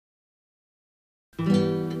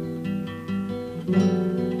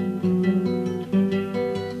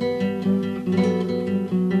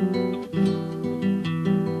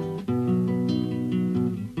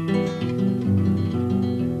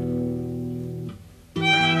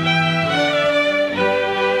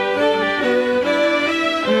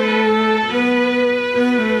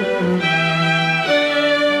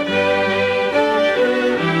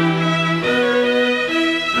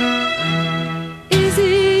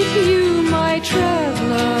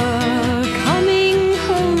traveler coming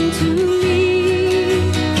home to me.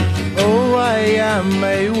 Oh, I am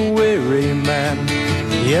a weary man.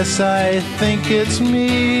 Yes, I think it's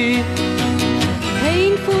me.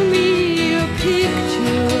 Paint for me a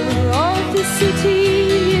picture of the city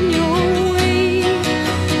in your way.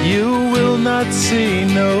 You will not see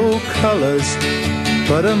no colors,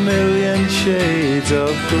 but a million shades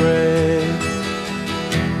of gray.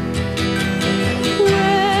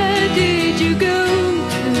 Where did you go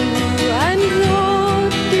to, and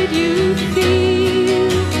what did you feel?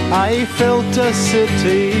 I felt a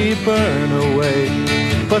city burn away,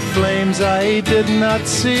 but flames I did not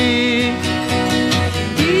see.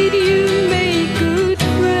 Did you make good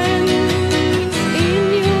friends in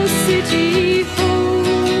your city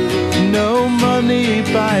home? No money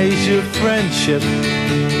buys your friendship,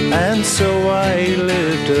 and so I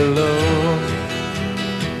lived alone.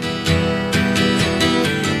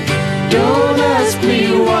 Don't ask me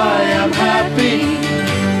why I'm happy.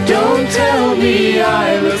 Don't tell me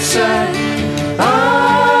I look sad. I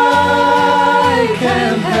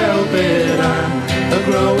can't help it, I'm a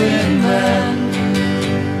growing man.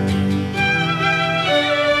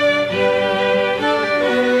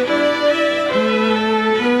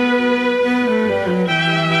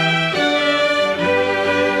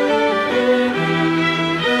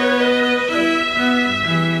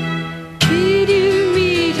 Did you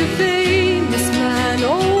meet a famous man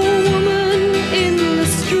or woman in the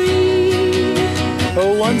street?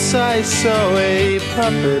 Oh, once I saw a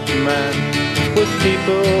puppet man with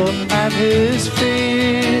people at his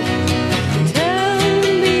feet. Tell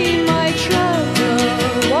me, my traveler,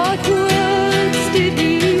 what words did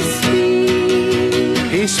he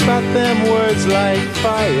speak? He spat them words like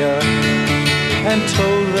fire and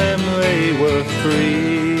told them they were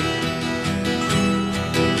free.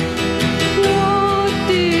 What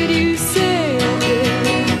did you say of him?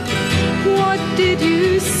 What did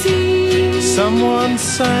you see? Someone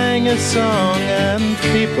sang a song and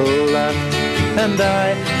people laughed, and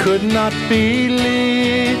I could not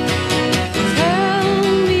believe. Tell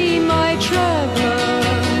me, my traveler,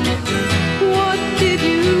 what did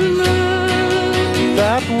you learn?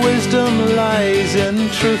 That wisdom lies in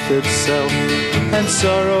truth itself, and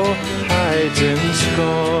sorrow hides in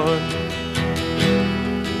scorn.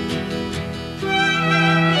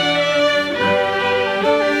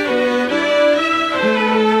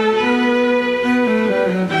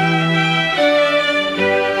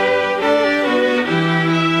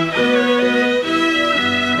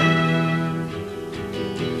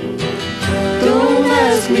 Don't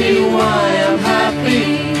ask me why I'm happy.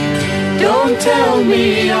 Don't tell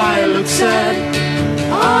me I look sad.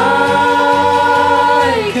 I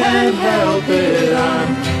can't help it, I'm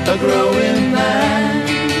a growing man.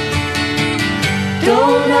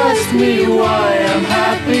 Don't ask me why I'm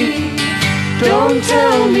happy. Don't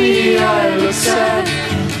tell me I look sad.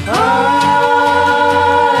 I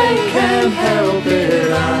can't help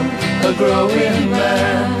it, I'm a growing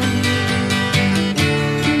man.